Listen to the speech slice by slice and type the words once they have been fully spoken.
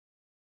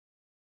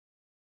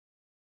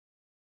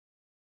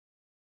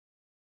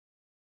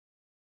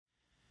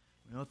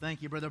Well,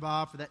 thank you, Brother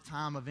Bob, for that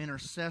time of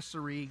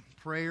intercessory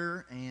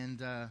prayer,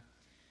 and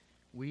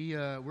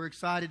we're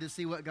excited to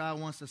see what God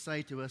wants to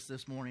say to us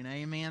this morning.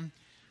 Amen.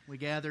 We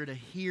gather to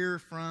hear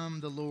from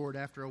the Lord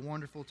after a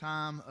wonderful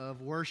time of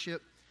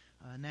worship.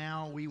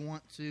 Now we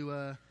want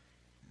to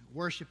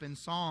worship in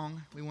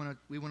song. We want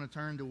to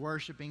turn to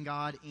worshiping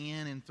God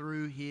in and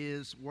through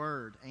His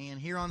Word.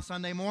 And here on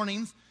Sunday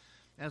mornings,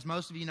 as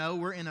most of you know,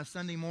 we're in a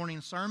Sunday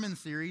morning sermon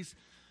series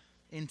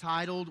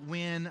entitled,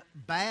 When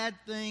Bad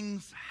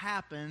Things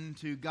Happen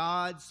to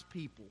God's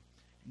People.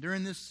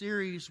 During this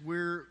series,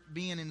 we're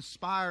being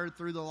inspired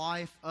through the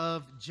life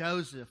of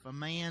Joseph, a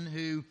man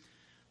who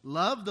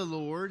loved the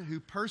Lord, who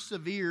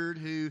persevered,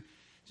 who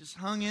just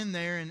hung in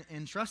there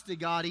and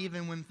trusted God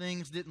even when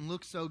things didn't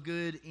look so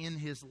good in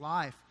his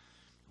life.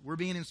 We're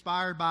being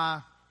inspired by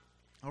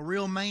a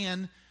real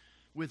man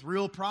with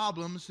real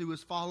problems who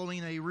was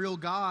following a real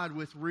God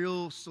with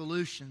real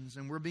solutions.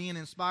 And we're being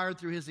inspired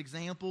through his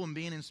example and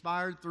being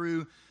inspired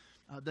through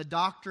the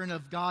doctrine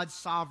of God's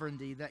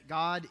sovereignty, that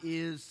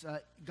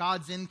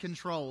God's in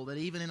control, that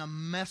even in a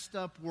messed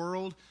up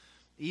world,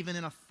 even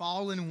in a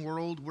fallen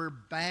world where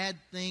bad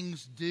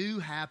things do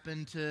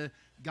happen to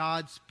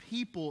God's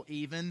people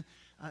even,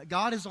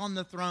 God is on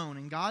the throne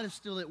and God is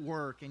still at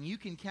work. And you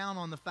can count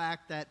on the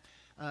fact that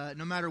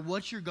no matter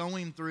what you're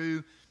going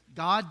through,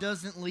 God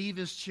doesn't leave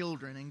His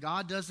children, and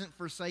God doesn't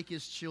forsake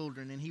His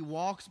children, and He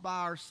walks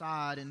by our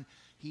side, and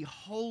He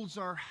holds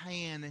our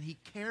hand, and He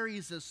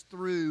carries us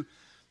through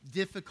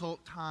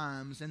difficult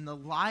times. And the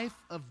life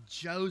of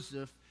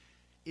Joseph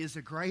is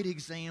a great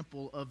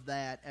example of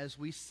that, as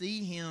we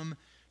see him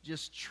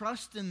just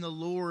trust in the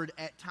Lord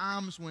at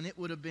times when it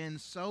would have been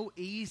so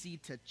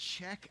easy to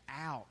check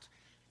out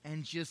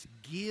and just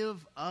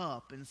give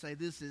up and say,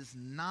 this is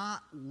not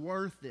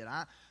worth it.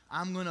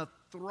 I'm going to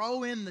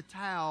throw in the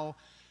towel.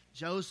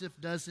 Joseph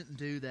doesn't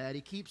do that.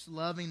 He keeps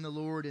loving the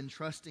Lord and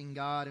trusting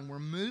God. And we're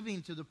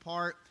moving to the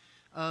part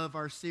of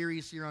our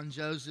series here on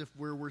Joseph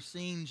where we're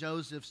seeing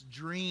Joseph's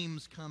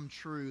dreams come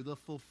true, the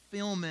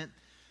fulfillment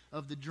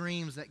of the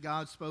dreams that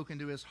God spoke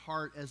into his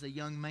heart as a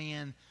young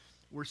man.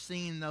 We're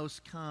seeing those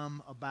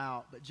come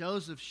about. But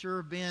Joseph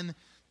sure been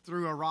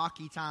through a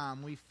rocky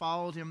time. We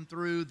followed him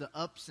through the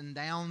ups and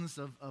downs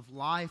of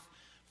life,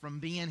 from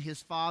being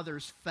his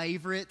father's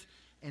favorite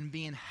and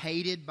being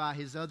hated by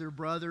his other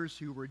brothers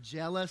who were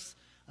jealous.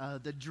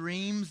 The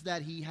dreams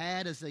that he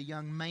had as a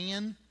young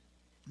man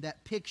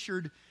that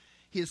pictured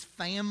his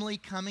family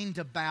coming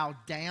to bow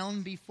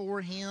down before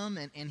him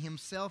and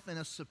himself in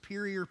a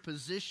superior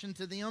position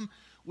to them,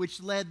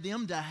 which led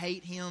them to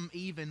hate him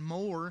even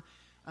more.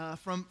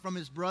 From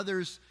his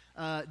brothers'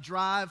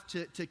 drive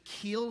to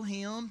kill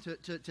him,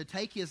 to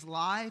take his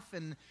life,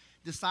 and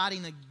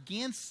deciding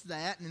against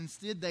that, and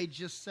instead they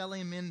just sell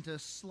him into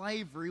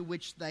slavery,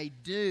 which they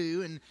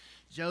do, and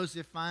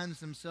Joseph finds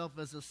himself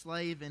as a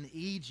slave in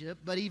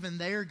Egypt. But even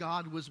there,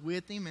 God was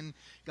with him, and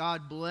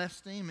God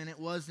blessed him, and it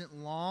wasn't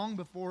long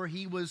before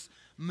he was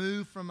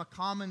moved from a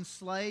common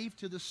slave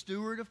to the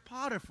steward of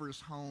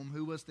Potiphar's home,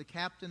 who was the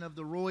captain of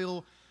the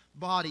royal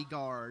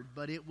bodyguard.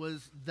 But it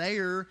was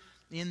there,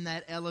 in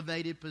that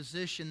elevated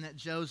position, that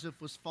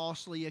Joseph was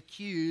falsely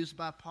accused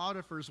by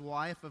Potiphar's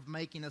wife of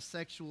making a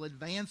sexual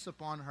advance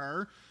upon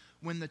her,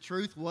 when the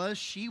truth was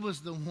she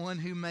was the one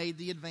who made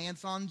the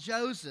advance on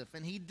Joseph.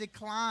 And he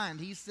declined.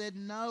 He said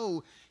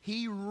no.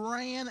 He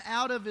ran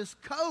out of his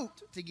coat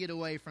to get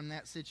away from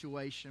that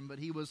situation. But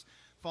he was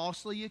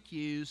falsely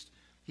accused.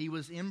 He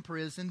was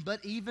imprisoned.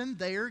 But even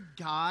there,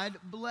 God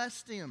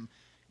blessed him.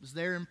 It was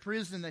there in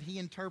prison that he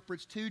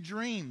interprets two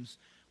dreams,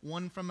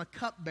 one from a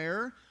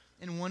cupbearer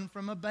and one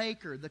from a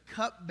baker. The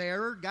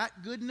cupbearer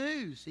got good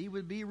news. He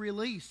would be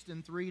released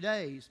in 3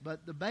 days.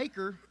 But the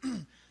baker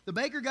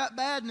got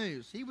bad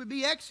news. He would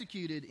be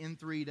executed in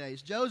 3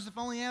 days. Joseph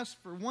only asked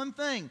for one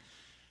thing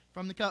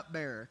from the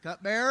cupbearer.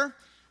 Cupbearer,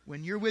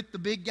 when you're with the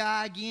big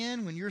guy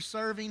again, when you're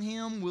serving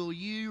him, will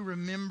you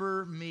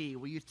remember me?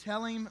 Will you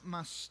tell him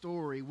my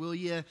story? Will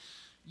you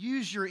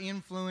use your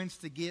influence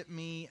to get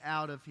me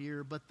out of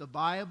here? But the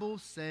Bible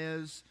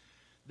says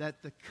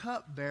that the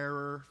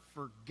cupbearer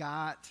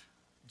forgot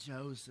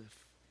Joseph.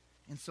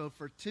 And so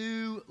for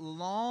 2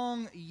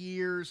 long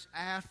years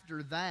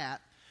after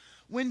that,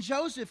 when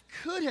Joseph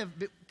could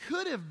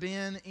have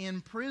been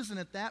in prison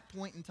at that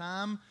point in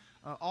time,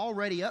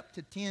 already up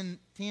to 10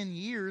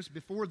 years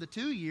before the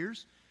 2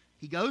 years,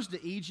 he goes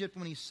to Egypt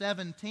when he's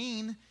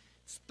 17.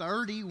 It's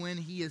 30 when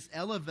he is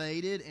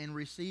elevated and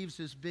receives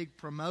his big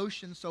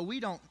promotion. So we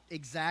don't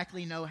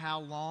exactly know how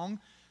long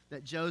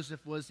that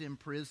Joseph was in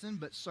prison,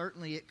 but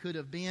certainly it could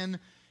have been,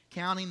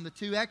 counting the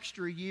 2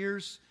 extra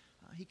years,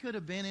 he could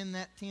have been in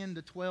that 10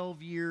 to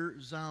 12 year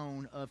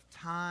zone of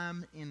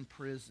time in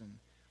prison,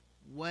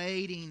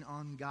 waiting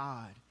on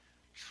God,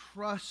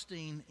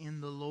 trusting in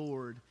the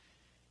Lord.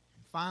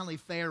 And finally,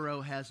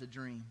 Pharaoh has a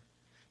dream.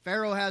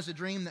 Pharaoh has a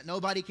dream that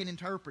nobody can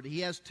interpret. He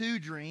has 2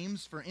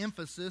 dreams for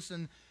emphasis,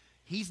 and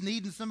he's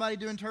needing somebody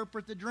to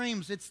interpret the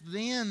dreams. It's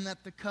then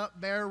that the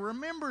cupbearer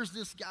remembers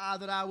this guy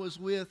that I was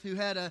with who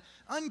had an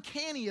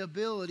uncanny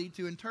ability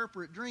to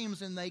interpret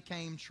dreams, and they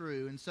came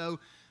true. And so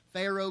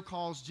Pharaoh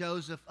calls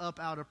Joseph up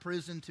out of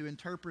prison to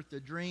interpret the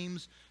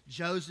dreams.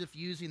 Joseph,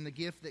 using the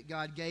gift that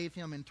God gave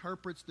him,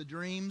 interprets the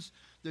dreams.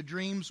 The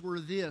dreams were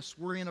this: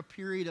 we're in a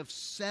period of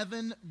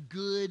 7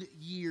 good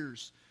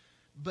years,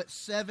 but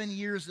 7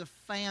 years of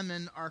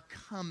famine are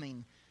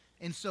coming.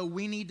 And so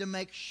we need to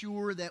make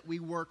sure that we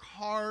work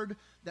hard,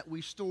 that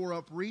we store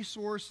up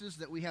resources,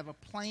 that we have a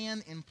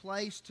plan in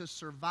place to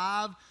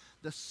survive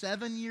the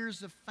 7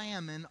 years of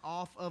famine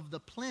off of the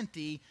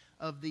plenty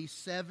of these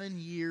 7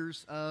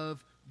 years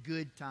of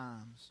good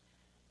times.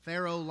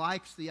 Pharaoh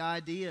likes the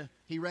idea.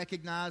 He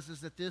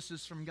recognizes that this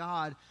is from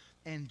God,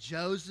 and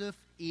Joseph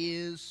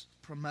is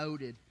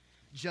promoted.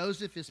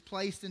 Joseph is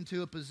placed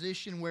into a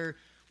position where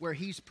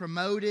he's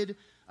promoted.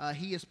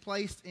 He is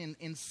placed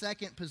in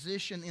second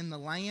position in the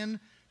land,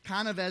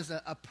 kind of as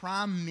a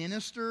prime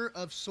minister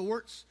of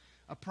sorts,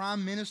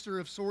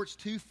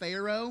 to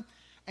Pharaoh.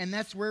 And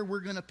that's where we're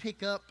going to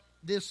pick up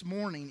this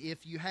morning.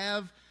 If you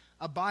have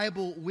a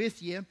Bible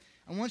with you,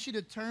 I want you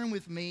to turn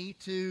with me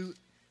to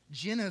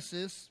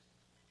Genesis.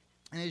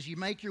 And as you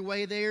make your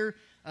way there,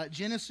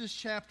 Genesis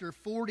chapter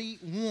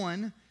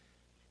 41.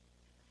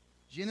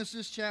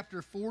 Genesis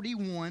chapter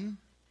 41.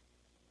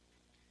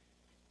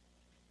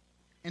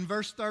 In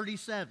verse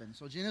 37.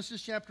 So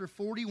Genesis chapter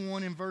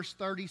 41 and verse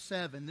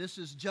 37. This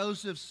is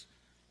Joseph's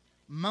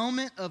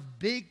moment of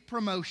big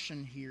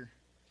promotion here.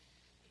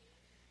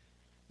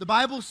 The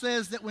Bible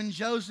says that when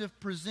Joseph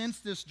presents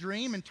this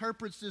dream,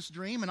 interprets this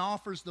dream, and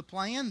offers the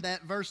plan,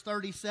 that verse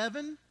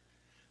 37,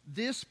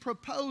 this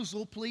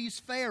proposal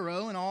pleased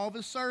Pharaoh and all of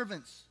his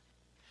servants.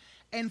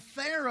 And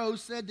Pharaoh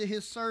said to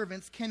his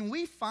servants, "Can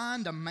we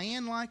find a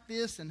man like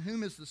this in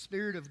whom is the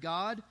Spirit of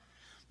God?"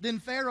 Then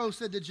Pharaoh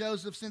said to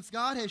Joseph, "Since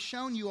God has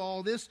shown you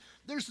all this,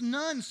 there's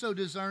none so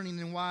discerning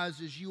and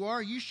wise as you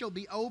are. You shall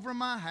be over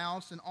my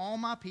house, and all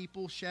my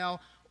people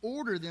shall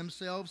order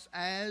themselves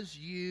as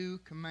you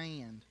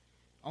command.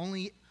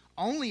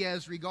 Only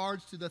as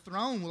regards to the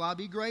throne will I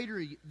be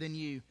greater than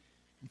you."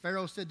 And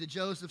Pharaoh said to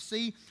Joseph,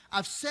 "See,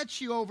 I've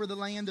set you over the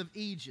land of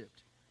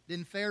Egypt."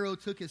 Then Pharaoh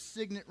took his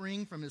signet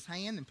ring from his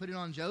hand and put it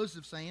on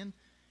Joseph's hand,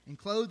 and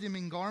clothed him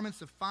in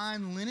garments of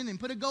fine linen, and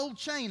put a gold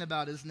chain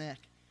about his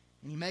neck.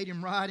 And he made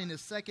him ride in his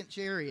second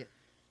chariot.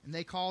 And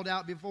they called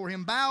out before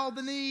him, "Bow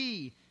the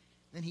knee."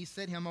 Then he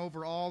set him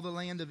over all the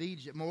land of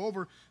Egypt.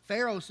 Moreover,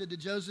 Pharaoh said to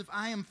Joseph,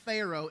 "I am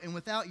Pharaoh, and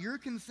without your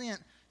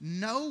consent,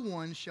 no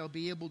one shall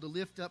be able to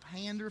lift up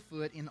hand or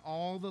foot in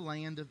all the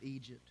land of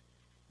Egypt."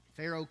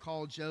 Pharaoh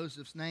called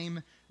Joseph's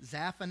name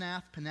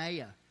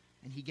Zaphanath-Paneah,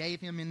 and he gave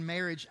him in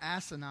marriage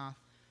Asenath,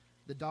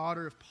 the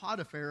daughter of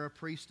Potiphar, a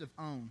priest of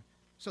On.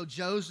 So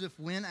Joseph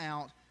went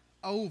out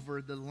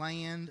over the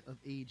land of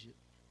Egypt.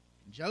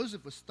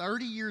 Joseph was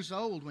 30 years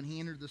old when he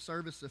entered the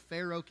service of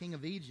Pharaoh, king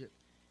of Egypt.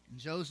 And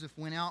Joseph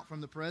went out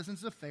from the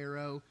presence of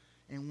Pharaoh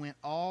and went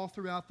all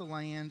throughout the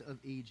land of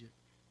Egypt.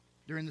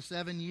 During the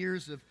 7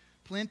 years of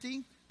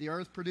plenty, the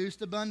earth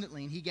produced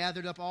abundantly, and he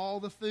gathered up all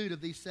the food of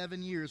these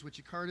 7 years which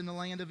occurred in the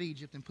land of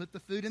Egypt, and put the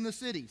food in the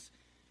cities.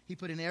 He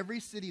put in every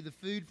city the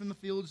food from the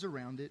fields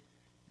around it.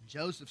 And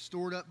Joseph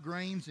stored up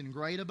grains in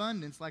great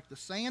abundance, like the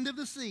sand of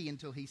the sea,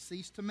 until he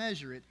ceased to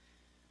measure it,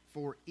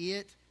 for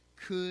it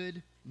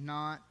could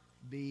not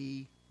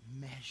be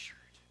measured.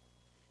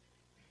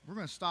 We're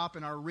going to stop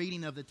in our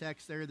reading of the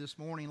text there this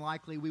morning.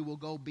 Likely we will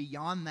go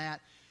beyond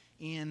that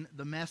in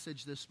the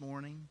message this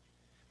morning.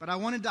 But I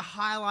wanted to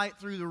highlight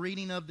through the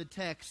reading of the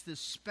text this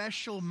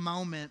special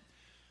moment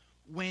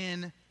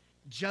when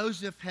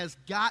Joseph has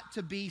got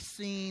to be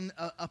seen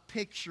a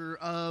picture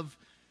of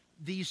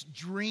these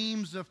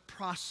dreams of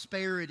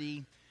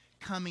prosperity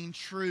coming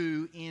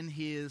true in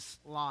his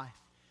life.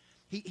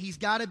 He's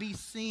got to be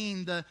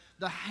seen the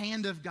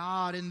hand of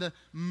God and the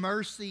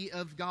mercy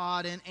of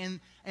God,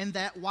 and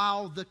that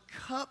while the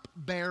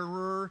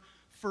cupbearer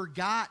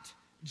forgot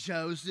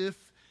Joseph,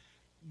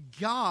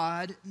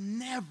 God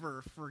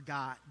never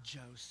forgot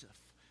Joseph.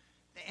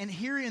 And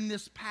here in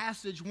this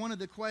passage, one of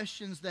the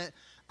questions that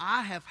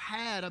I have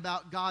had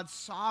about God's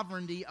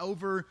sovereignty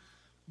over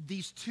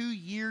these 2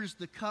 years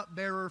the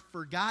cupbearer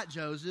forgot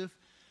Joseph,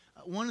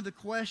 one of the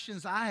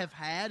questions I have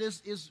had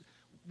is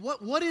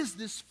what is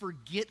this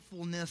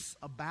forgetfulness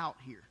about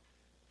here?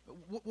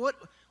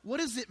 What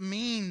does it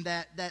mean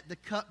that the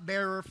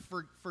cupbearer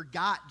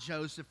forgot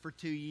Joseph for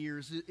 2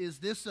 years? Is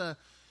this a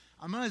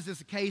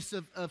case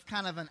of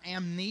kind of an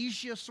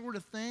amnesia sort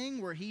of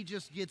thing where he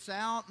just gets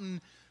out and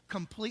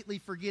completely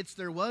forgets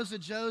there was a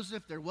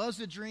Joseph, there was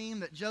a dream,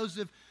 that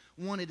Joseph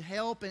wanted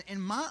help?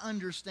 And my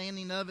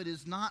understanding of it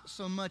is not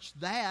so much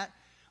that.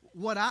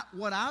 What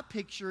I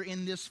picture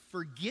in this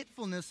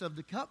forgetfulness of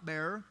the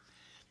cupbearer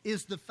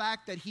is the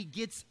fact that he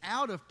gets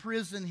out of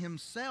prison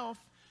himself,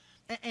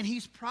 and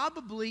he's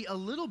probably a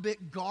little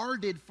bit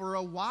guarded for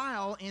a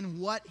while in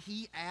what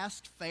he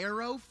asked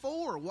Pharaoh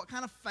for, what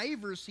kind of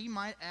favors he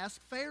might ask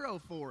Pharaoh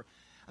for.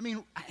 I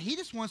mean, he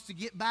just wants to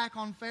get back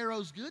on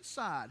Pharaoh's good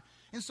side.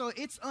 And so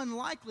it's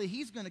unlikely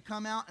he's going to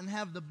come out and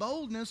have the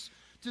boldness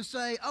to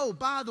say, oh,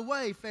 by the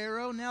way,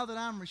 Pharaoh, now that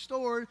I'm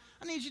restored,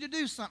 I need you to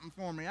do something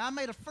for me. I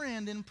made a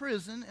friend in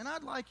prison, and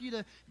I'd like you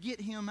to get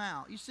him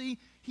out. You see,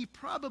 he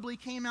probably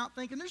came out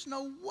thinking, there's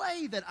no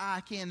way that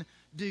I can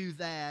do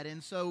that.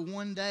 And so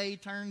one day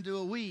turned to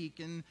a week,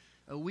 and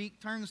a week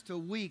turns to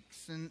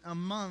weeks, and a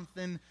month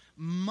and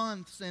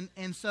months.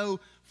 And so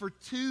for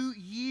 2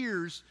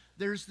 years,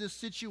 there's this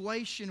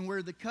situation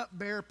where the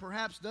cupbearer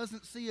perhaps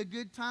doesn't see a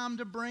good time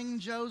to bring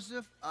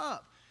Joseph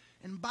up.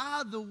 And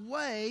by the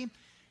way,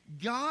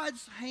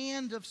 God's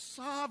hand of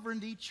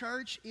sovereignty,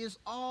 church, is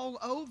all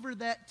over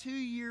that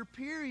 2-year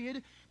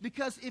period,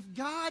 because if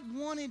God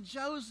wanted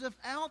Joseph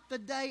out the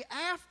day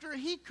after,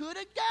 he could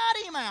have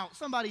got him out.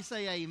 Somebody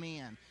say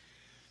amen.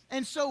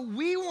 And so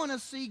we want to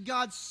see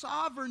God's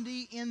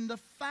sovereignty in the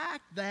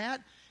fact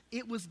that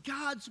it was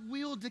God's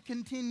will to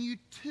continue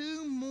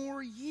 2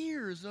 more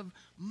years of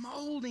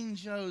molding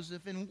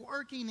Joseph and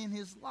working in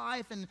his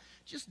life and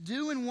just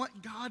doing what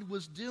God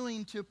was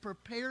doing to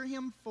prepare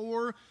him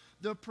for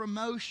the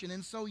promotion.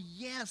 And so,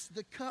 yes,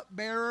 the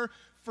cupbearer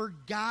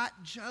forgot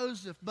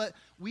Joseph, but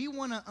we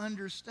want to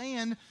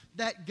understand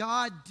that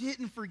God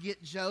didn't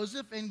forget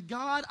Joseph, and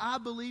God, I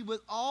believe with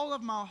all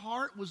of my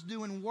heart, was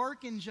doing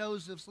work in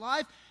Joseph's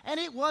life, and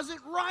it wasn't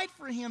right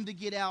for him to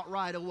get out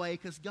right away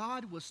because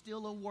God was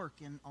still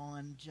a-working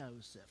on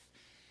Joseph.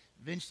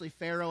 Eventually,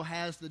 Pharaoh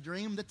has the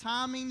dream. The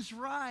timing's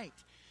right.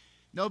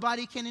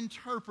 Nobody can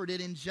interpret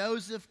it, and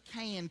Joseph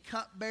can.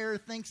 Cupbearer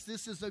thinks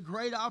this is a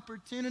great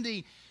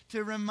opportunity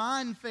to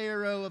remind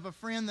Pharaoh of a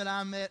friend that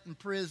I met in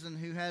prison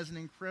who has an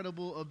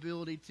incredible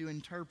ability to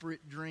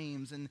interpret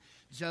dreams. And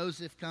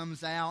Joseph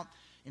comes out,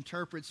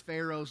 interprets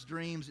Pharaoh's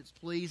dreams. It's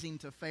pleasing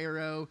to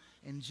Pharaoh,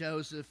 and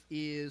Joseph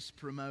is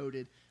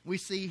promoted. We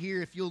see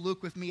here, if you'll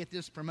look with me at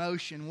this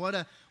promotion, what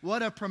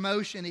a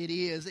promotion it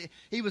is.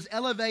 He was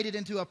elevated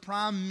into a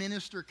prime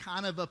minister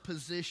kind of a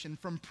position,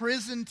 from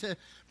prison to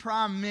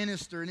prime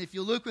minister. And if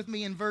you look with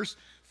me in verse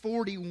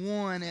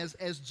 41,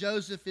 as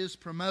Joseph is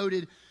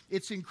promoted,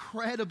 it's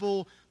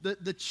incredible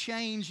the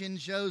change in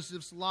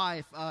Joseph's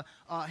life.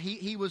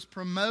 He was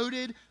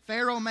promoted.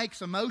 Pharaoh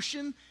makes a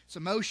motion. It's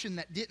a motion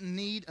that didn't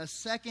need a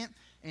second.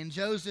 And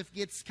Joseph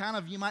gets kind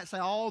of, you might say,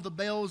 all the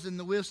bells and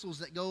the whistles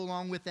that go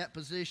along with that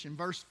position.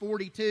 Verse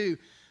 42,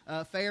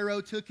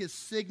 Pharaoh took his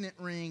signet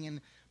ring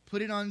and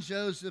put it on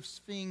Joseph's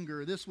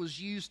finger. This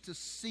was used to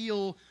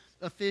seal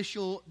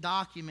official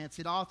documents.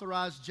 It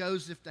authorized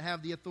Joseph to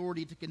have the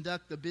authority to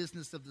conduct the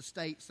business of the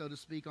state, so to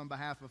speak, on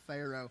behalf of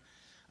Pharaoh.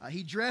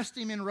 He dressed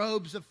him in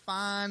robes of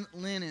fine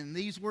linen.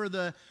 These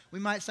were we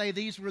might say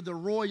these were the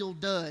royal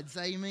duds,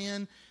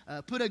 amen.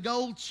 Put a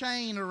gold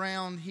chain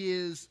around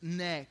his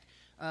neck.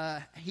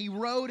 He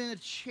rode in a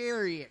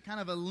chariot,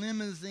 kind of a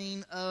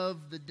limousine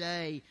of the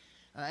day.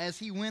 As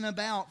he went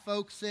about,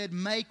 folks said,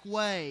 "Make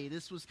way."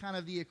 This was kind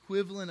of the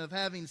equivalent of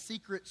having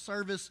Secret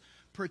Service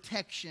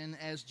protection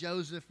as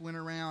Joseph went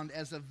around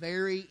as a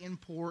very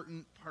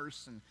important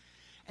person.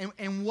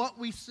 And what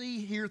we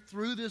see here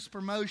through this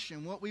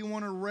promotion, what we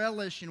want to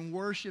relish and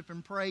worship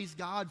and praise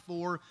God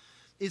for,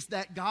 is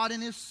that God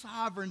in His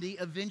sovereignty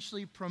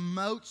eventually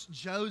promotes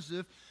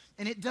Joseph.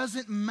 And it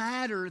doesn't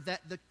matter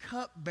that the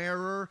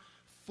cupbearer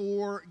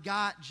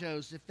forgot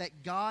Joseph,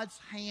 that God's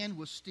hand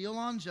was still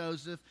on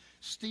Joseph,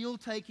 still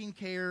taking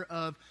care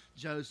of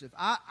Joseph.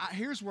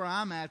 Here's where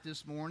I'm at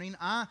this morning.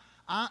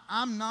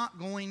 I'm not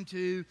going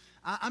to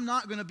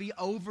be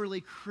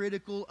overly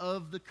critical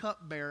of the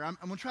cupbearer. I'm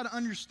going to try to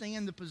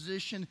understand the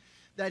position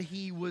that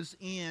he was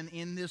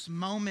in this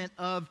moment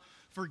of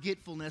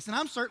forgetfulness. And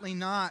I'm certainly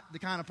not the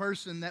kind of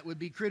person that would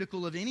be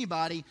critical of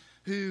anybody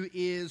who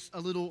is a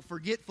little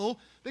forgetful,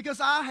 because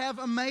I have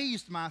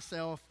amazed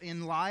myself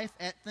in life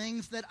at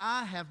things that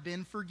I have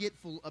been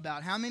forgetful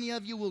about. How many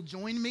of you will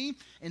join me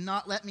and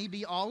not let me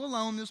be all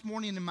alone this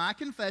morning in my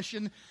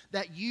confession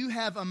that you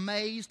have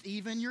amazed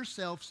even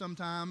yourself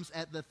sometimes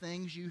at the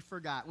things you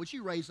forgot? Would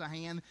you raise a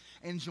hand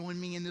and join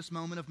me in this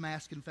moment of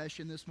mass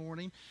confession this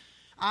morning?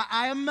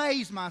 I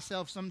amaze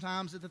myself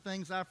sometimes at the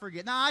things I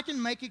forget. Now, I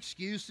can make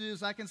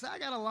excuses. I can say, I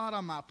got a lot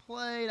on my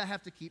plate. I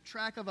have to keep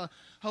track of a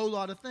whole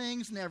lot of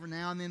things. And every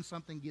now and then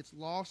something gets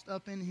lost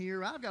up in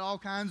here. I've got all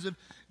kinds of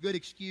good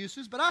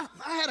excuses. But I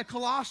had a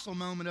colossal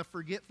moment of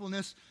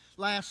forgetfulness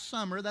last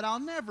summer that I'll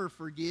never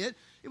forget.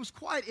 It was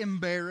quite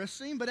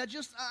embarrassing, but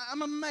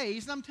I'm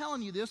amazed. I'm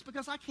telling you this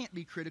because I can't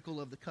be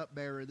critical of the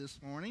cupbearer this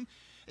morning.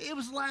 It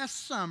was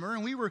last summer,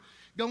 and we were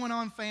going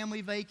on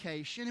family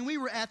vacation, and we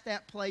were at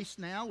that place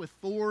now with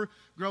 4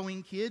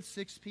 growing kids,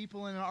 6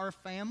 people in our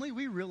family.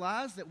 We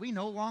realized that we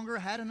no longer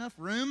had enough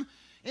room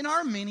in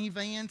our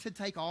minivan to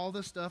take all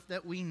the stuff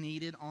that we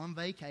needed on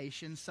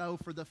vacation. So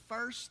for the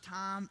first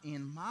time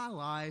in my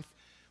life,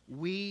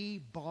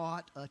 we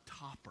bought a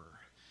topper.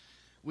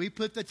 We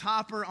put the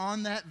topper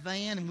on that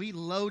van, and we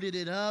loaded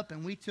it up,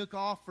 and we took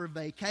off for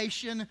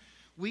vacation.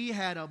 We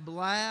had a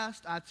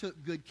blast. I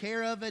took good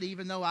care of it,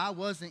 even though I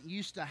wasn't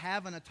used to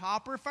having a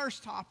topper.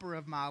 First topper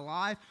of my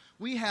life.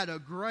 We had a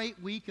great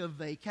week of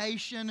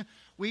vacation.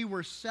 We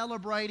were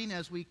celebrating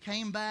as we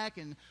came back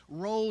and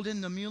rolled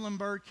into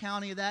Muhlenberg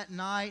County that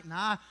night. And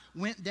I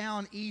went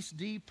down East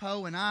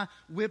Depot and I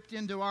whipped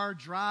into our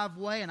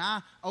driveway and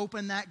I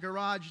opened that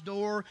garage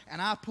door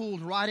and I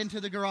pulled right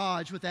into the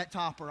garage with that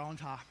topper on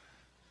top.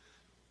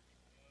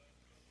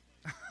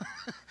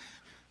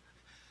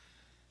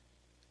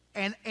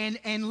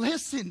 And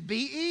listen,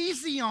 be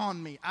easy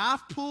on me.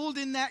 I've pulled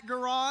in that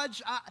garage.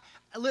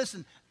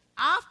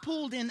 I've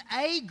pulled in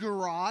a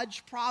garage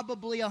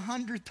probably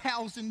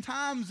 100,000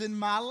 times in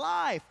my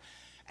life.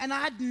 And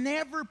I'd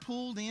never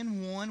pulled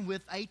in one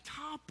with a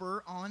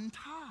topper on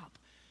top.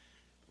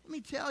 Let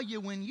me tell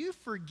you, when you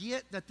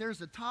forget that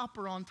there's a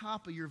topper on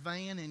top of your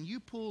van and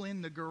you pull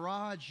in the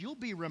garage, you'll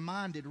be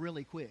reminded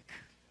really quick.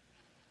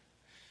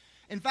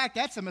 In fact,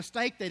 that's a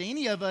mistake that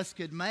any of us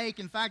could make.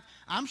 In fact,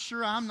 I'm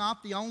sure I'm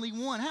not the only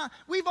one.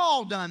 We've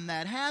all done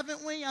that,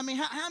 haven't we? I mean,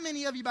 how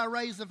many of you, by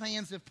raise of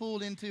hands, have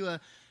pulled into a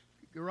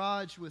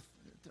garage with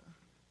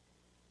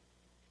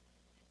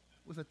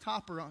a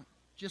topper on?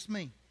 Just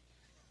me.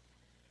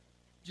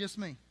 Just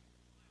me.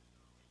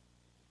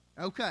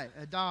 Okay,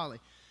 a dolly.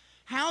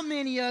 How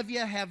many of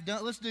you have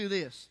done? Let's do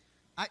this.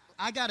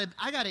 I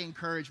gotta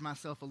encourage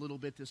myself a little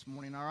bit this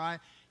morning. All right.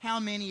 How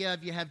many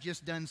of you have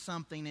just done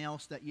something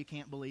else that you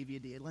can't believe you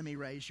did? Let me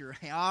raise your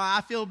hand. Oh,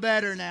 I feel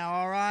better now,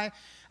 all right?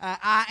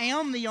 I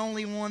am the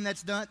only one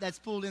that's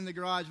pulled in the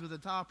garage with a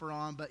topper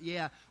on, but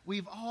yeah,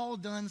 we've all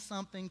done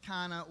something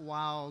kind of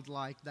wild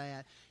like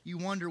that. You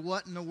wonder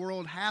what in the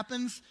world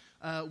happens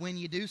when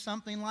you do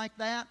something like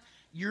that.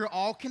 You're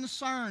all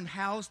concerned.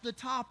 How's the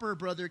topper,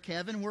 Brother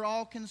Kevin? We're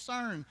all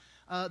concerned.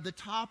 The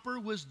topper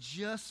was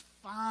just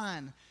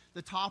fine.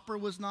 The topper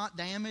was not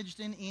damaged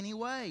in any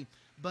way.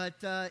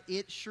 But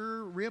it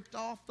sure ripped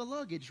off the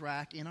luggage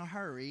rack in a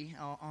hurry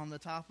on the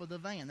top of the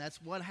van.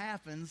 That's what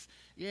happens.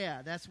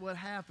 Yeah, that's what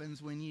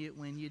happens when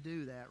you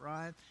do that,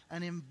 right?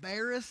 An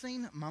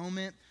embarrassing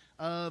moment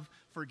of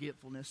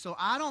forgetfulness. So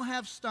I don't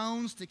have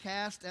stones to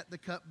cast at the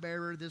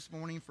cupbearer this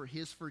morning for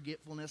his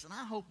forgetfulness, and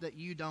I hope that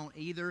you don't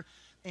either.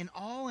 And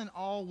all in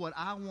all, what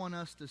I want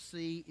us to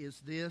see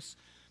is this,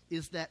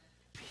 is that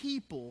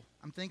people,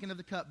 I'm thinking of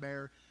the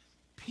cupbearer,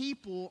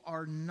 people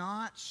are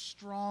not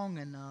strong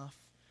enough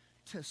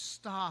to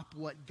stop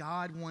what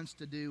God wants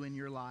to do in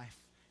your life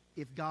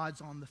if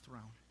God's on the throne.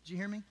 Did you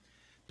hear me?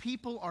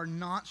 People are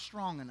not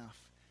strong enough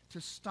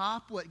to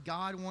stop what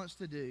God wants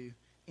to do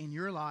in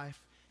your life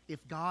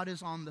if God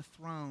is on the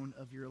throne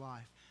of your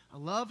life. I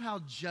love how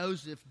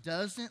Joseph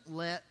doesn't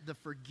let the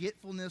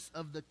forgetfulness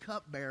of the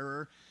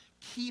cupbearer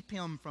keep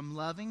him from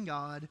loving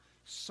God,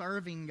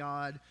 serving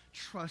God,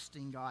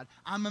 trusting God.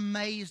 I'm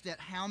amazed at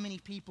how many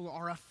people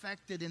are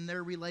affected in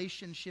their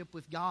relationship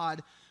with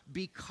God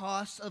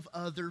because of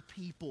other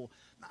people.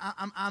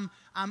 I'm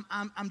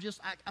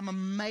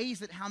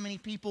amazed at how many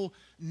people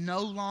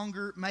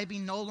maybe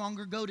no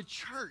longer go to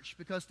church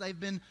because they've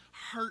been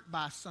hurt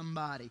by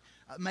somebody.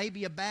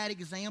 Maybe a bad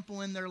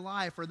example in their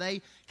life, or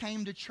they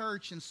came to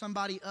church and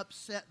somebody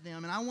upset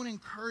them. And I want to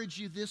encourage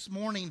you this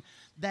morning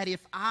that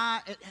if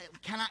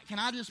can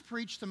I just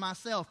preach to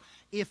myself?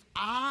 If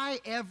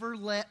I ever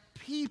let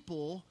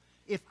people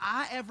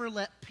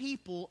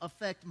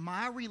affect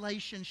my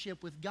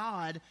relationship with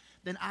God,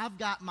 then I've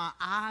got my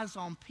eyes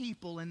on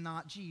people and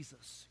not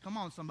Jesus. Come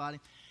on, somebody.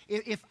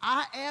 If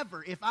I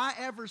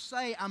ever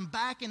say I'm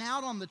backing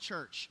out on the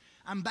church,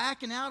 I'm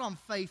backing out on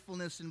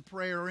faithfulness in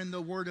prayer or in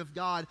the Word of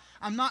God,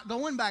 I'm not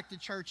going back to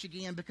church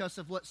again because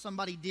of what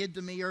somebody did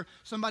to me, or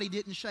somebody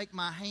didn't shake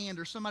my hand,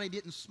 or somebody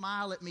didn't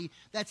smile at me,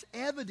 that's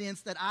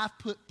evidence that I've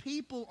put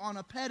people on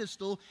a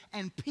pedestal,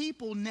 and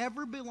people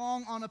never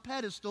belong on a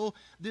pedestal.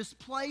 This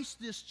place,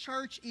 this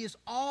church is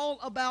all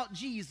about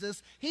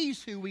Jesus.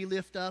 He's who we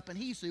lift up and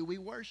He's who we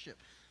worship.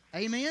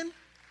 Amen?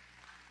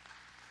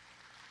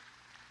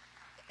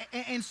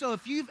 And so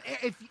if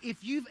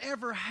you've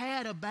ever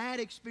had a bad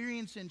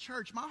experience in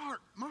church, my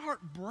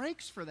heart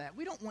breaks for that.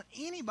 We don't want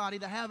anybody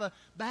to have a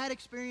bad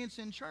experience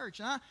in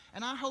church.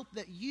 And I hope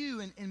that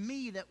you and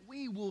me, that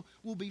we will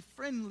be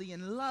friendly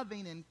and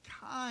loving and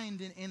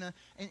kind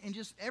and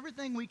just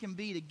everything we can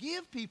be to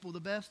give people the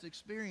best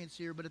experience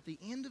here. But at the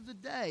end of the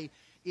day,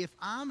 if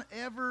I'm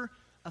ever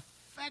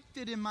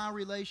affected in my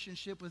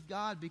relationship with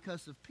God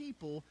because of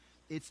people,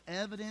 it's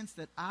evidence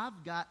that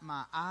I've got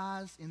my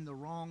eyes in the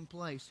wrong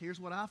place. Here's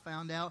what I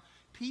found out.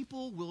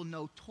 People will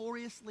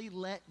notoriously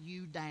let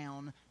you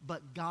down,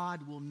 but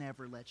God will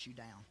never let you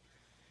down.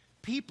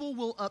 People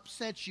will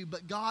upset you,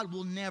 but God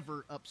will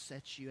never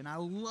upset you. And I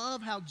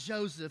love how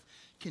Joseph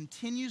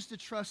continues to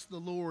trust the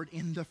Lord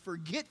in the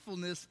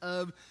forgetfulness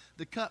of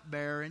the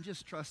cupbearer and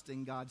just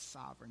trusting God's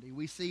sovereignty.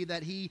 We see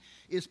that he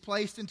is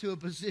placed into a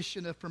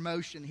position of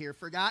promotion here.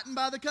 Forgotten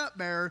by the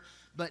cupbearer,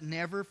 but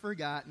never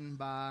forgotten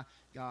by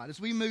God. As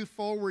we move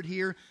forward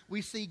here,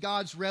 we see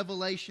God's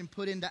revelation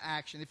put into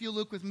action. If you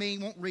look with me,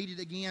 won't read it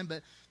again,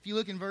 but if you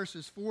look in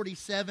verses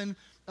 47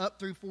 up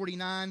through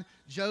 49,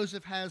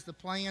 Joseph has the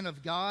plan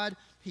of God.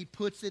 He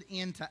puts it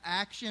into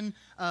action.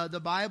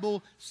 The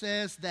Bible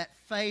says that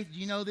faith, do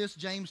you know this?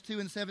 James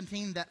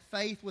 2:17, that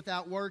faith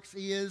without works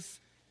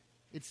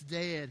it's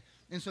dead.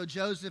 And so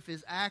Joseph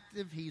is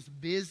active, he's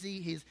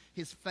busy,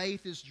 his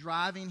faith is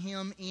driving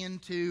him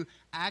into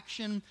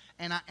action,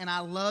 and I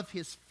love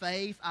his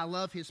faith, I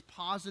love his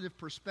positive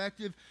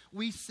perspective.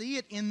 We see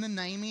it in the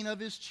naming of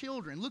his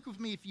children. Look with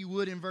me, if you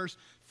would, in verse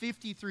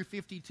 50 through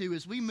 52.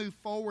 As we move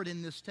forward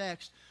in this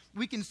text,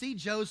 we can see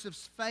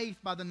Joseph's faith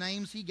by the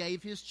names he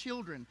gave his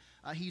children.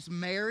 He's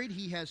married,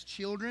 he has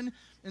children,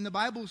 and the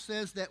Bible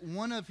says that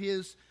one of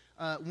his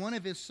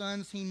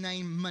sons he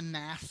named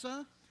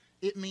Manasseh.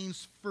 It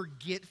means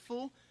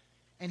forgetful.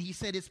 And he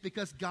said, it's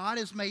because God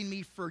has made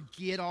me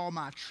forget all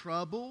my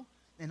trouble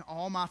and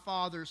all my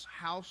father's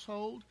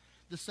household.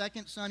 The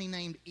second son he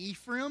named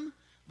Ephraim,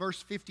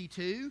 verse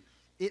 52.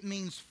 It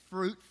means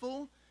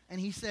fruitful.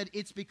 And he said,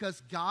 it's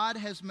because God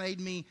has made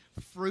me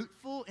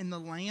fruitful in the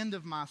land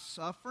of my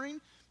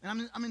suffering.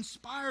 And I'm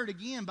inspired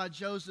again by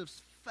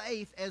Joseph's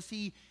faith as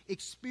he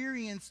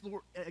experiences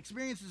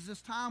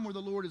this time where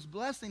the Lord is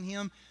blessing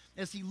him,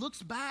 as he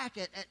looks back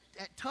at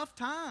tough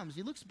times.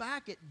 He looks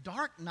back at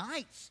dark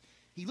nights.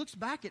 He looks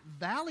back at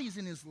valleys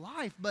in his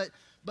life, but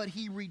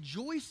he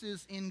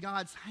rejoices in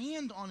God's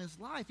hand on his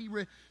life. He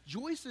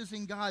rejoices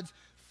in God's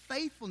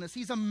faithfulness.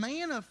 He's a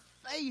man of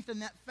faith,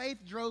 and that faith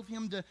drove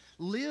him to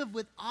live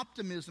with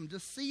optimism, to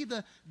see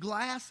the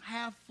glass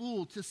half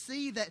full, to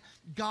see that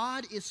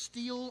God is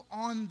still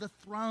on the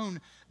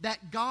throne,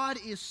 that God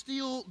is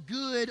still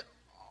good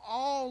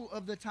all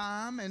of the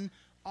time, and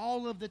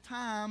all of the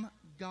time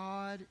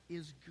God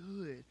is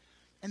good.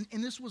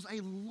 And this was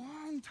a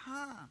long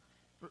time.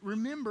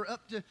 Remember,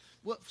 up to,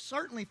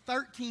 certainly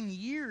 13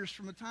 years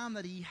from the time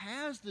that he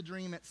has the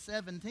dream at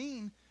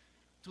 17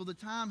 till the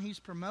time he's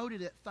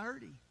promoted at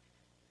 30.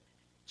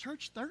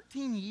 Church,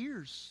 13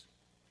 years,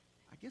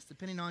 I guess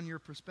depending on your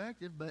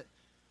perspective, but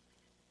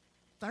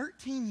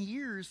 13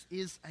 years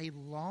is a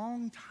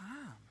long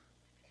time.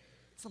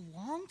 It's a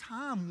long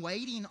time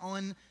waiting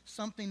on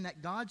something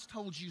that God's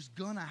told you is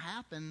going to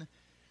happen.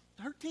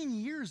 13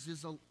 years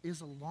is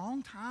a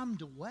long time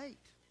to wait.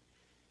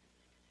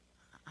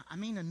 I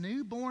mean, a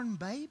newborn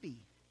baby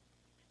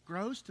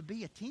grows to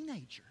be a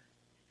teenager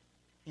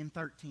in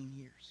 13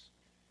 years.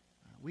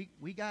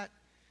 We got,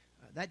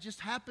 that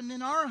just happened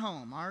in our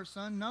home. Our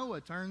son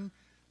Noah turned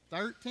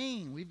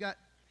 13. We've got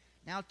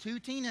now 2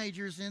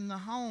 teenagers in the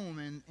home,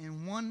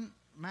 and one,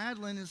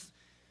 Madeline, is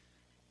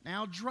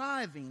now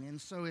driving.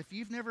 And so if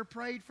you've never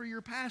prayed for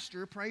your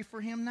pastor, pray for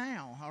him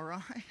now, all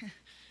right?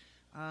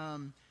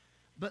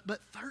 But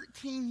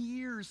 13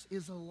 years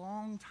is a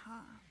long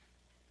time.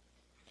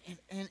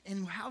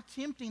 And how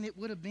tempting it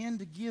would have been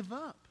to give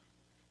up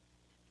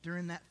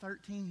during that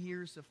 13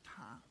 years of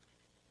time.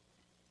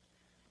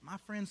 My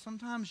friends,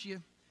 sometimes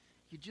you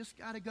just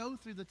got to go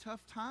through the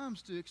tough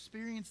times to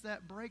experience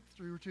that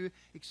breakthrough, to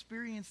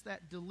experience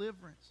that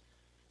deliverance.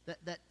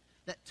 That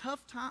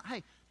tough time,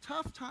 hey,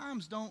 tough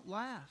times don't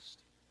last.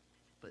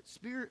 But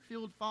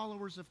Spirit-filled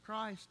followers of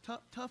Christ,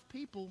 tough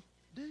people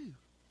do.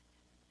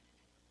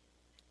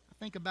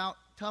 Think about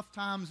tough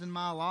times in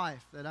my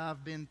life that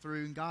I've been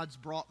through and God's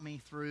brought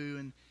me through,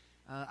 and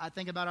I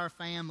think about our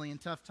family and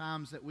tough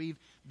times that we've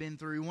been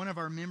through. One of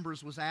our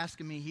members was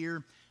asking me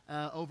here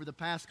over the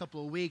past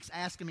couple of weeks,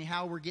 asking me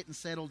how we're getting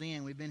settled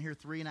in. We've been here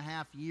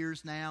 3.5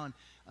 years now,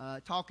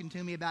 and talking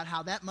to me about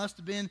how that must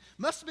have been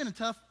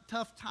a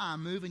tough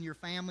time moving your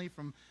family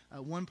from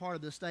one part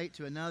of the state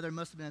to another.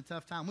 Must have been a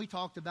tough time. We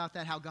talked about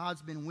that, how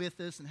God's been with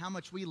us and how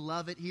much we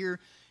love it here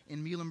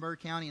in Muhlenberg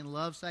County and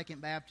love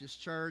Second Baptist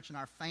Church, and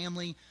our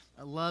family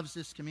loves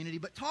this community.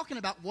 But talking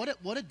about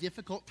what a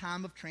difficult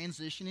time of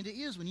transition it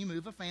is when you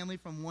move a family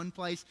from one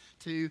place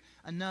to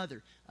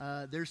another.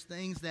 There's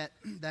things that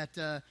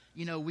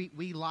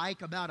we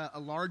like about a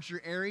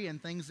larger area,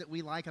 and things that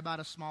we like about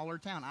a smaller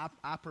town.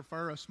 I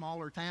prefer a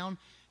smaller town,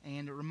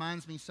 and it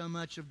reminds me so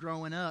much of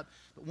growing up.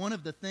 But one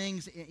of the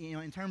things,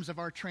 in terms of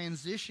our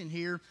transition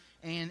here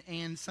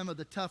and some of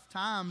the tough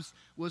times,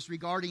 was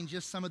regarding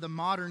just some of the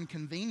modern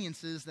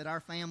conveniences that our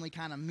family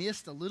kind of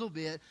missed a little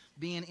bit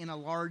being in a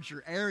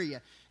larger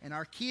area. And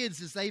our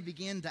kids, as they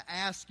begin to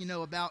ask,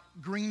 about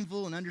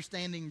Greenville and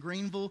understanding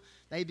Greenville,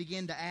 they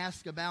begin to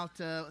ask about,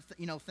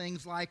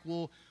 things like,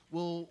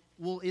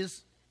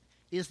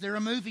 is there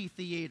a movie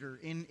theater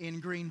in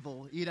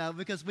Greenville?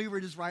 Because we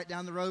were just right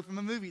down the road from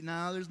a movie.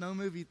 No, there's no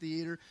movie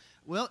theater.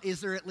 Well, is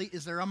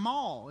there a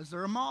mall? Is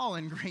there a mall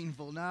in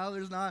Greenville? No,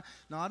 there's not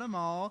a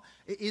mall.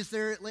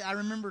 I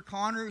remember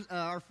Connor,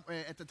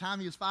 at the time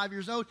he was 5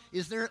 years old,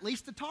 is there at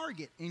least a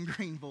Target in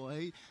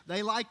Greenville?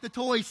 They like the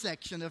toy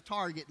section of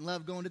Target and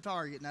love going to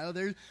Target. No,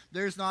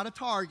 there's not a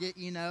Target,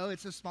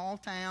 it's a small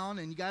town,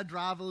 and you got to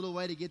drive a little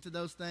way to get to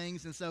those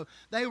things. And so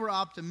they were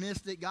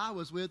optimistic. God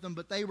was with them,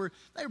 but they were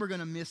going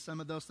to miss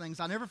some of those things.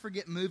 I'll never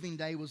forget moving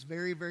day was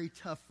very, very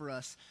tough for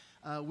us.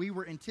 We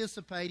were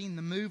anticipating,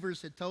 the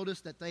movers had told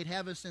us that they'd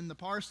have us in the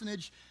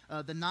parsonage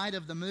the night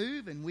of the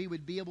move, and we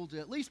would be able to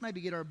at least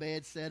maybe get our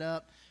bed set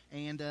up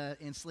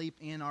and sleep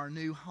in our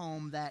new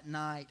home that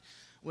night.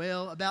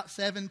 Well, about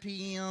 7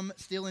 p.m.,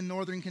 still in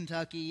northern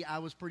Kentucky, I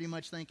was pretty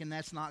much thinking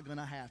that's not going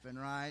to happen,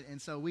 right? And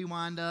so we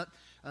wind up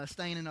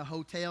staying in a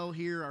hotel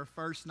here our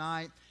first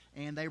night,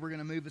 and they were going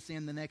to move us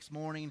in the next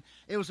morning.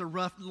 It was a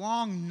rough,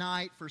 long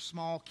night for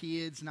small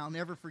kids, and I'll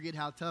never forget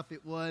how tough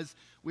it was.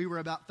 We were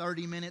about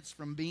 30 minutes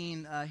from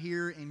being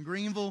here in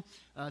Greenville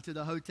to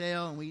the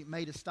hotel, and we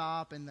made a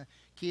stop, and the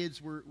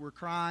kids were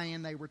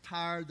crying. They were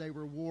tired. They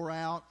were wore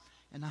out.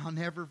 And I'll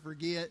never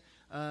forget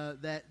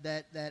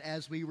that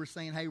as we were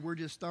saying, hey, we're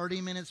just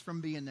 30 minutes from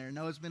being there.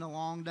 No, it's been a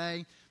long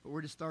day, but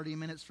we're just 30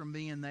 minutes from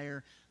being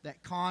there.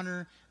 That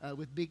Connor,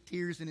 with big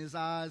tears in his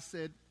eyes,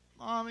 said,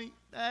 Mommy,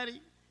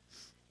 Daddy,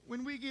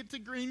 when we get to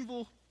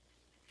Greenville,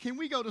 can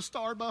we go to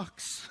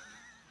Starbucks?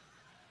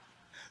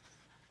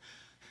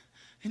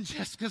 And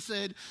Jessica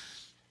said,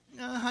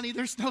 honey,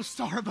 there's no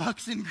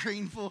Starbucks in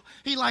Greenville.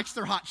 He likes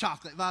their hot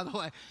chocolate, by the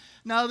way.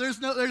 No, there's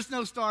no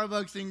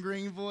Starbucks in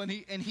Greenville. And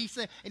he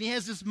said, and he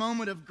has this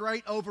moment of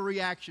great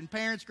overreaction.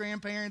 Parents,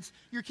 grandparents,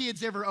 your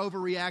kids ever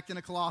overreact in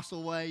a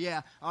colossal way?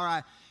 Yeah, all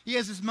right. He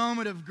has this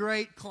moment of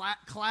great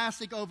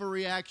classic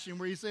overreaction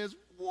where he says,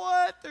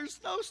 what? There's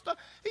no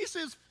He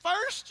says,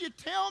 first you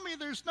tell me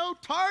there's no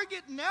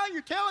Target, and now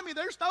you're telling me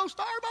there's no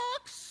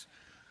Starbucks?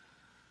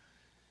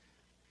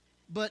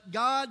 But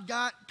God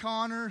got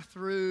Connor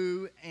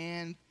through,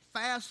 and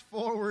fast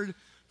forward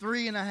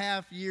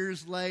 3.5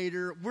 years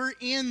later, we're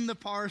in the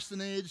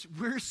parsonage,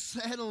 we're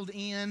settled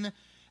in,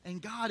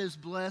 and God is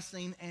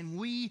blessing, and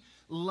we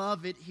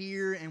love it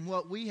here. And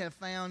what we have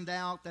found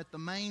out, that the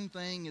main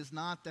thing is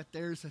not that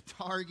there's a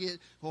Target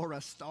or a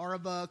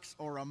Starbucks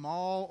or a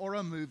mall or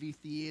a movie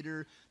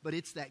theater, but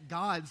it's that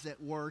God's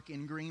at work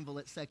in Greenville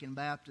at Second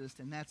Baptist,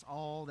 and that's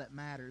all that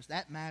matters.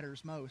 That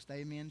matters most.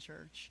 Amen,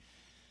 church?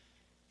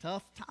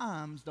 Tough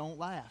times don't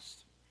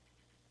last.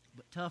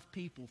 But tough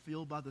people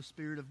filled by the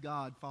Spirit of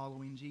God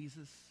following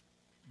Jesus,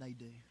 they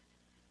do.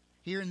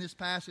 Here in this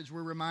passage,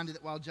 we're reminded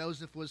that while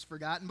Joseph was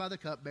forgotten by the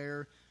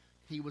cupbearer,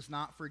 he was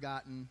not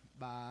forgotten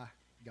by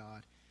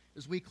God.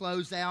 As we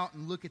close out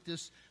and look at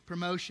this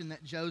promotion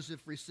that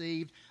Joseph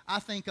received, I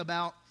think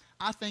about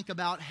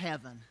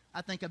heaven.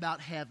 I think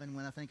about heaven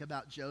when I think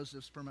about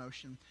Joseph's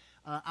promotion.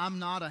 I'm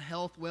not a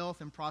health,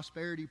 wealth, and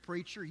prosperity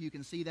preacher. You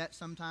can see that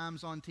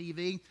sometimes on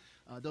TV.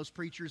 Those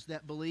preachers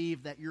that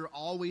believe that you're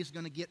always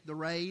going to get the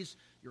raise,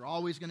 you're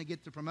always going to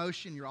get the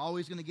promotion, you're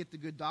always going to get the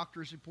good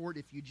doctor's report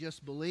if you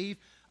just believe.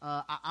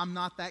 I'm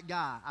not that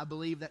guy. I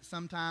believe that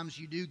sometimes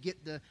you do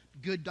get the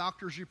good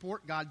doctor's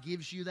report. God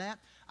gives you that.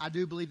 I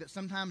do believe that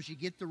sometimes you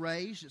get the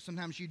raise, that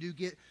sometimes you do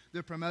get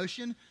the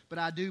promotion, but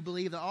I do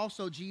believe that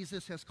also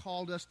Jesus has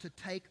called us to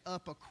take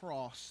up a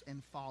cross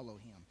and follow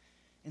Him.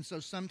 And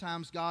so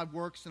sometimes God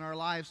works in our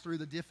lives through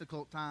the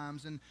difficult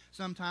times, and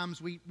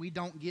sometimes we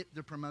don't get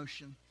the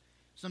promotion.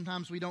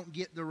 Sometimes we don't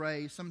get the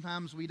raise.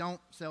 Sometimes we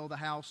don't sell the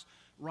house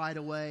right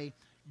away.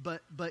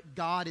 But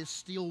God is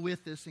still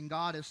with us, and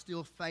God is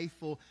still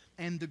faithful.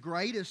 And the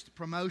greatest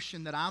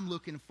promotion that I'm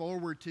looking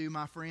forward to,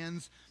 my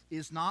friends,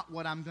 is not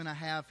what I'm going to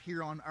have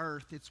here on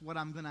earth. It's what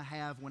I'm going to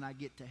have when I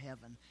get to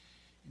heaven.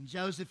 And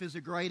Joseph is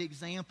a great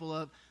example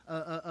of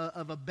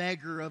a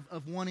beggar,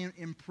 of one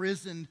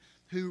imprisoned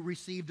who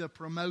received a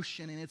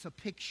promotion, and it's a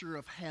picture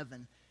of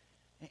heaven.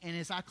 And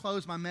as I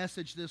close my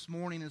message this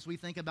morning, as we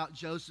think about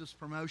Joseph's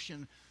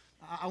promotion,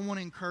 I want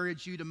to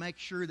encourage you to make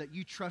sure that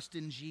you trust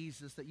in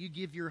Jesus, that you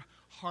give your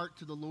heart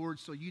to the Lord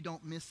so you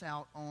don't miss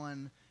out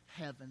on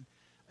heaven.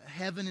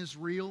 Heaven is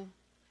real,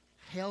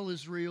 hell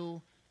is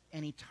real,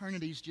 and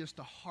eternity is just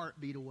a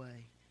heartbeat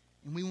away.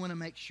 And we want to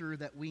make sure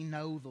that we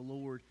know the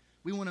Lord.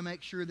 We want to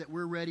make sure that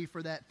we're ready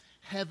for that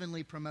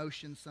heavenly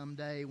promotion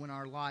someday when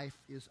our life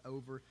is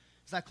over.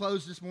 As I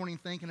close this morning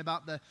thinking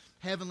about the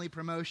heavenly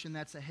promotion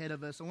that's ahead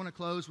of us, I want to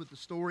close with the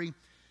story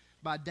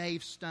by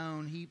Dave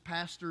Stone. He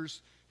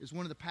is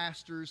one of the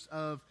pastors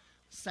of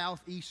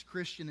Southeast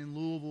Christian in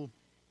Louisville.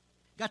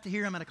 Got to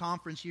hear him at a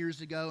conference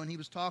years ago, and he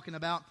was talking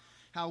about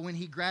how when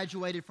he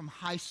graduated from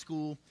high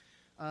school,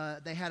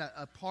 they had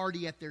a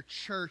party at their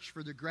church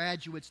for the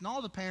graduates, and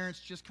all the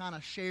parents just kind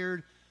of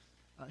shared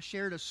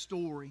a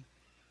story,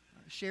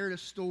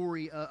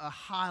 a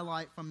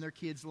highlight from their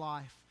kid's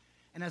life.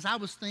 And as I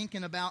was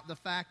thinking about the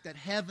fact that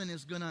heaven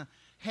is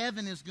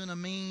gonna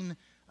mean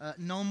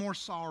no more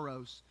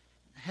sorrows,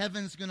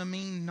 heaven's gonna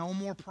mean no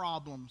more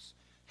problems,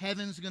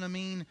 heaven's gonna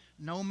mean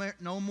no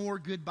more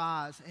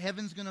goodbyes,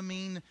 heaven's gonna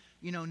mean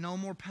no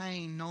more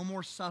pain, no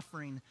more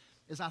suffering.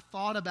 As I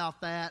thought about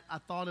that, I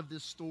thought of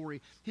this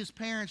story. His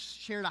parents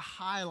shared a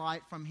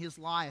highlight from his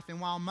life, and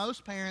while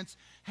most parents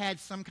had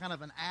some kind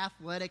of an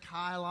athletic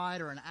highlight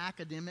or an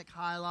academic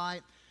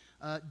highlight,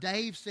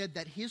 Dave said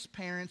that his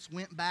parents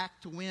went back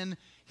to when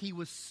he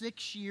was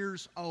 6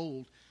 years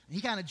old.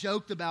 He kind of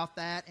joked about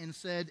that and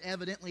said,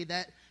 evidently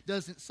that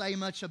doesn't say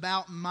much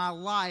about my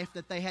life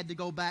that they had to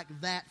go back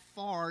that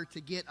far to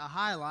get a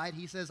highlight.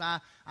 He says, I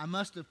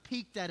must have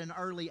peaked at an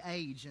early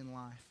age in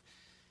life.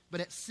 But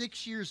at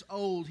 6 years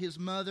old, his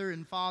mother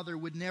and father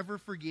would never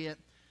forget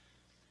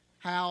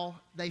how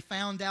they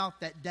found out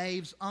that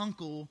Dave's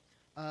uncle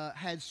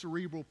had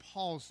cerebral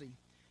palsy.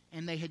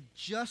 And they had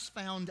just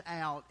found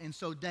out, and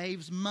so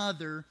Dave's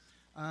mother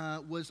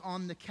was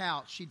on the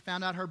couch. She'd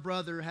found out her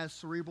brother has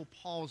cerebral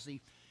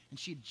palsy, and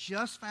she'd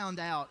just found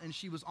out, and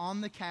she was on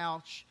the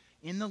couch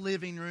in the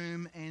living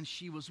room, and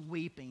she was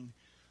weeping.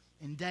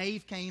 And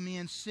Dave came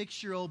in,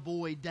 6-year-old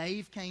boy.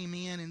 Dave came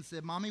in and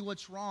said, "Mommy,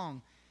 what's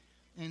wrong?"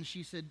 And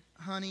she said,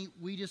 "Honey,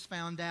 we just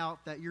found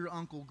out that your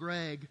Uncle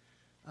Greg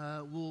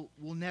will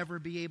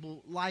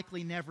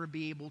likely never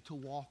be able to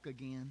walk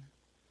again."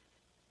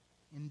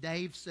 And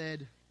Dave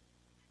said,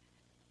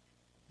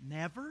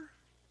 "Never?"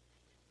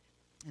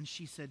 And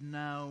she said,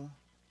 "No,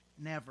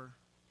 never."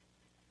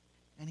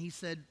 And he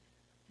said,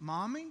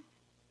 "Mommy,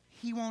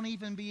 he won't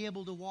even be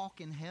able to walk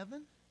in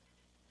heaven?"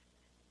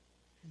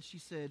 And she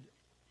said,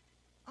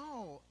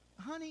 "Oh,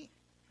 honey,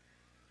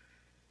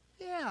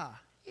 yeah.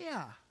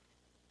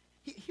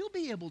 He'll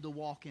be able to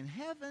walk in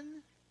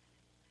heaven."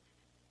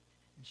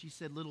 And she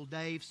said, little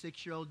Dave,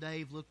 6-year-old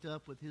Dave, looked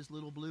up with his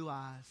little blue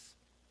eyes.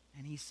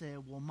 And he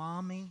said, "Well,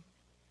 Mommy,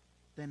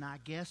 then I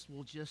guess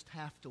we'll just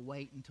have to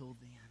wait until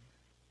then."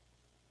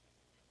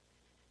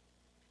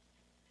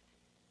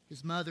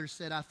 His mother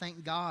said, "I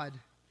thank God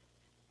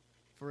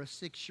for a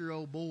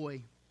 6-year-old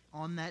boy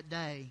on that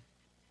day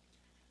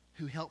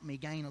who helped me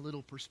gain a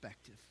little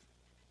perspective.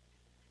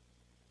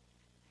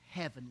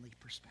 Heavenly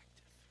perspective."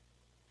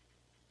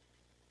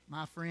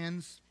 My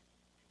friends,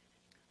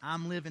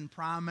 I'm living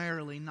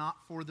primarily not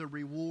for the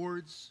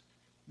rewards,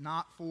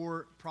 not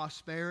for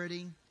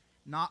prosperity,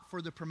 not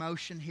for the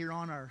promotion here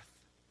on earth.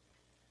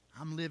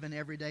 I'm living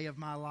every day of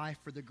my life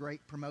for the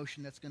great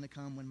promotion that's going to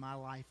come when my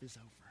life is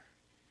over.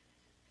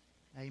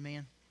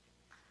 Amen.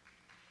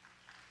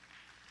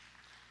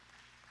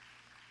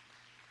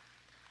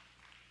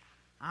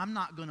 I'm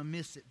not going to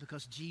miss it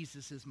because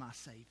Jesus is my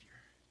Savior.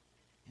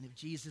 And if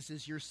Jesus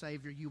is your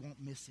Savior, you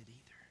won't miss it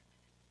either.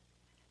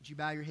 Would you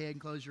bow your head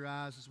and close your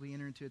eyes as we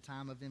enter into a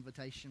time of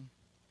invitation?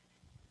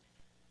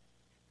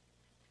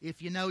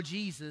 If you know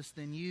Jesus,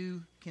 then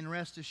you can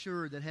rest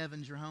assured that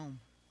heaven's your home.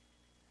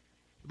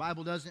 The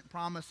Bible doesn't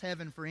promise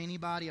heaven for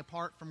anybody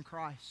apart from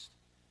Christ.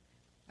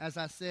 As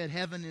I said,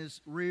 heaven is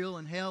real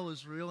and hell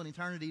is real, and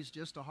eternity is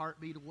just a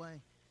heartbeat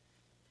away.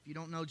 If you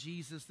don't know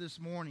Jesus this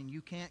morning,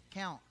 you can't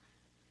count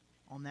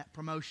on that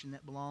promotion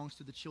that belongs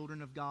to the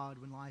children of God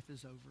when life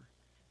is over.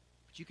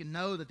 But you can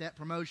know that that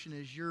promotion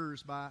is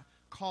yours by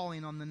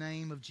calling on the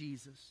name of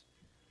Jesus,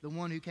 the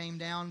one who came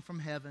down from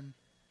heaven,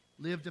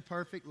 lived a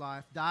perfect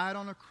life, died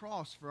on a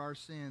cross for our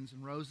sins,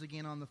 and rose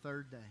again on the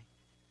third day.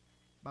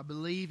 By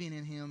believing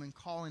in Him and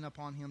calling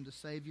upon Him to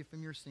save you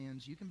from your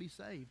sins, you can be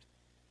saved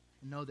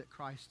and know that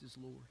Christ is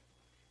Lord.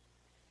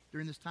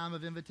 During this time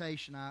of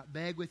invitation, I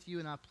beg with you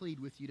and I plead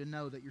with you to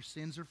know that your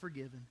sins are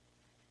forgiven,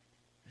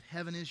 that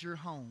heaven is your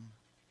home,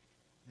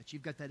 that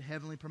you've got that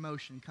heavenly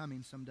promotion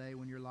coming someday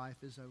when your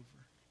life is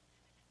over.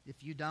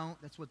 If you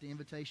don't, that's what the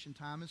invitation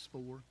time is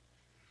for.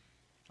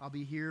 I'll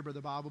be here,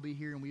 Brother Bob will be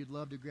here, and we'd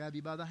love to grab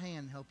you by the hand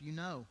and help you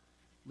know,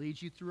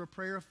 lead you through a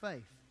prayer of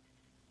faith,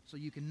 so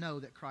you can know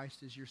that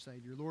Christ is your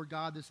Savior. Lord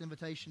God, this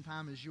invitation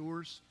time is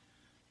yours.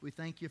 We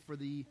thank you for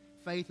the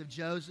faith of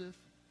Joseph,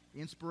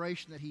 the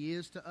inspiration that he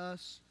is to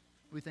us.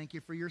 We thank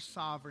you for your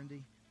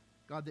sovereignty.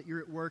 God, that you're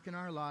at work in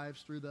our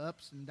lives through the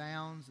ups and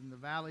downs and the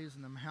valleys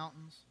and the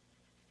mountains.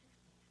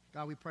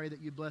 God, we pray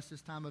that you bless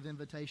this time of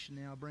invitation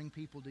now. Bring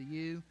people to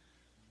you.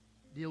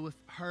 Deal with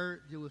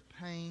hurt, deal with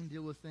pain,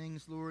 deal with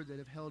things, Lord, that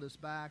have held us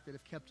back, that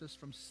have kept us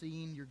from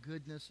seeing your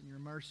goodness and your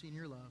mercy and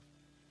your love.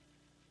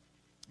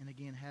 And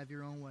again, have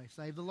your own way.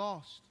 Save the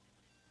lost.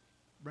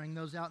 Bring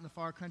those out in the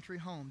far country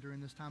home during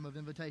this time of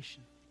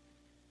invitation.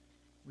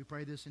 We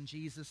pray this in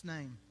Jesus'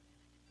 name.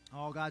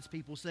 All God's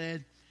people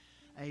said,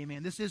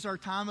 amen. This is our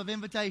time of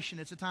invitation.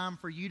 It's a time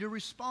for you to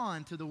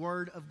respond to the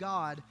Word of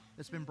God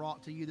that's been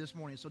brought to you this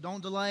morning. So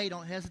don't delay,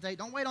 don't hesitate,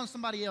 don't wait on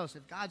somebody else.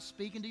 If God's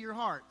speaking to your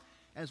heart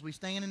as we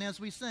stand and as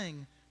we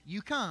sing,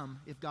 you come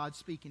if God's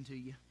speaking to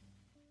you.